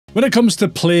When it comes to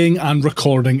playing and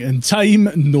recording in time,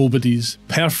 nobody's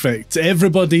perfect.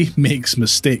 Everybody makes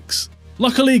mistakes.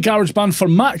 Luckily, GarageBand for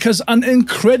Mac has an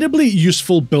incredibly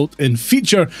useful built-in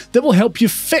feature that will help you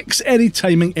fix any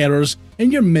timing errors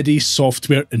in your MIDI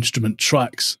software instrument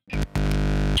tracks.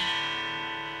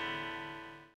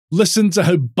 Listen to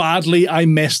how badly I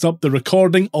messed up the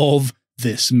recording of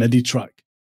this MIDI track.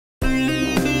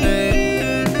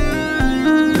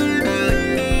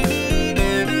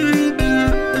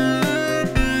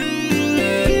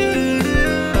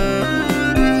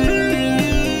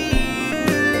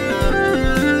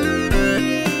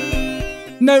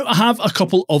 Now I have a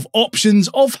couple of options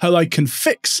of how I can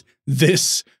fix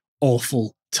this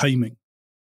awful timing.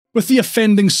 With the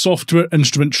offending software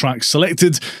instrument track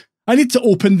selected, I need to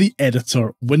open the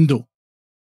editor window.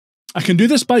 I can do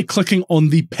this by clicking on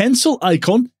the pencil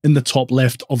icon in the top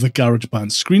left of the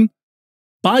GarageBand screen,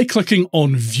 by clicking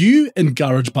on View in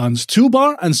GarageBand's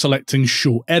toolbar and selecting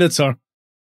Show Editor,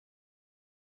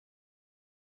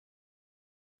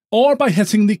 or by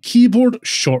hitting the keyboard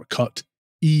shortcut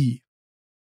E.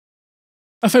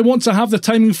 If I want to have the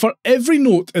timing for every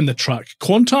note in the track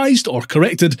quantized or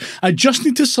corrected, I just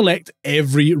need to select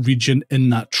every region in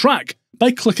that track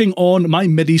by clicking on my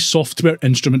MIDI software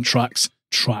instrument track's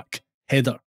track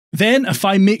header. Then, if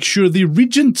I make sure the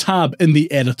region tab in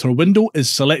the editor window is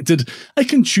selected, I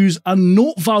can choose a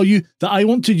note value that I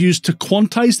want to use to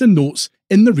quantize the notes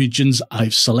in the regions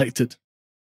I've selected.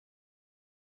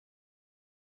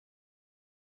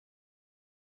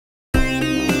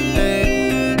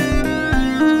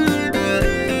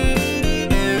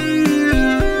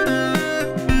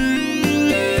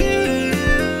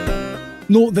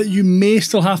 Note that you may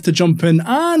still have to jump in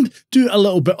and do a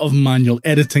little bit of manual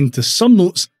editing to some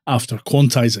notes after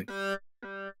quantizing.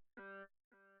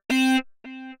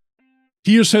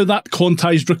 Here's how that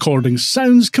quantized recording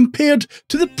sounds compared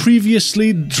to the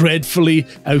previously dreadfully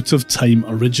out of time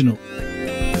original.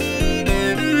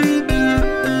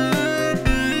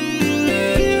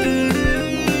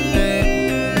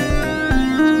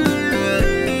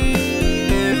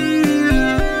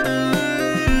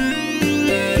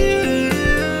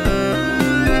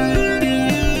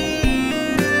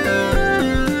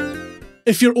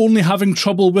 If you're only having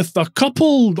trouble with a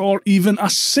couple or even a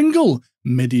single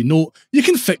MIDI note, you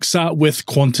can fix that with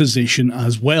quantization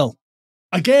as well.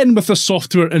 Again, with the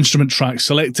software instrument track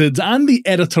selected and the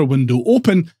editor window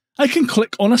open, I can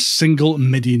click on a single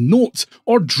MIDI note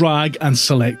or drag and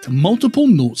select multiple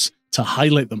notes to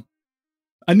highlight them.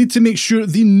 I need to make sure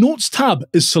the Notes tab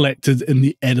is selected in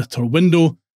the editor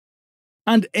window,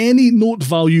 and any note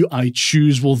value I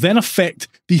choose will then affect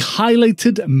the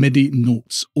highlighted MIDI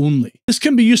notes only. This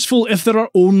can be useful if there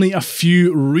are only a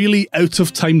few really out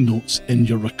of time notes in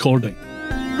your recording.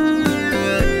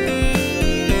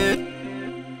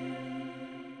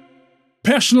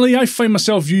 Personally, I find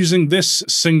myself using this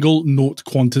single note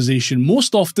quantization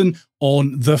most often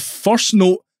on the first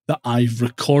note that I've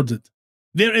recorded.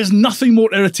 There is nothing more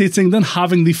irritating than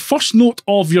having the first note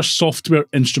of your software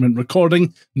instrument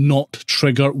recording not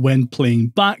trigger when playing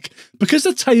back, because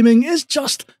the timing is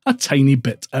just a tiny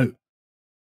bit out.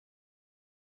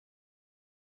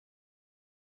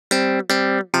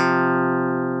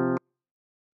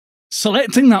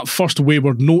 Selecting that first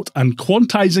wayward note and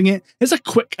quantizing it is a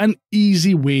quick and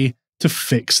easy way to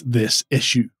fix this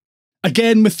issue.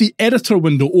 Again, with the editor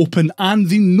window open and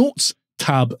the Notes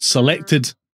tab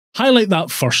selected, highlight that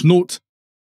first note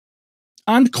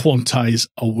and quantize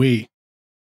away.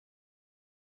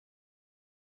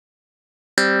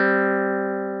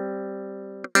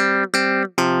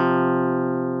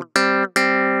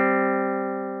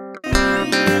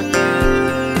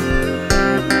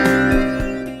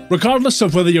 Regardless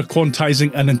of whether you're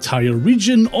quantizing an entire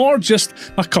region or just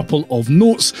a couple of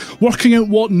notes, working out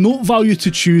what note value to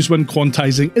choose when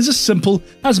quantizing is as simple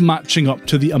as matching up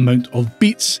to the amount of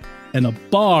beats in a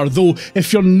bar, though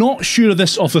if you're not sure of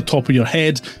this off the top of your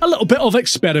head, a little bit of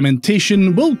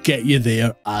experimentation will get you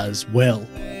there as well.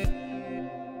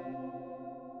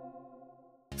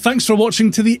 Thanks for watching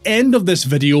to the end of this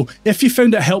video. If you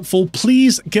found it helpful,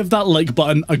 please give that like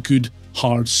button a good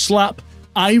hard slap.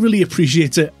 I really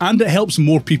appreciate it, and it helps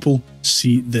more people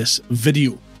see this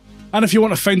video. And if you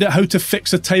want to find out how to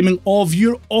fix the timing of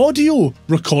your audio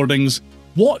recordings,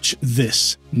 watch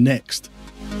this next.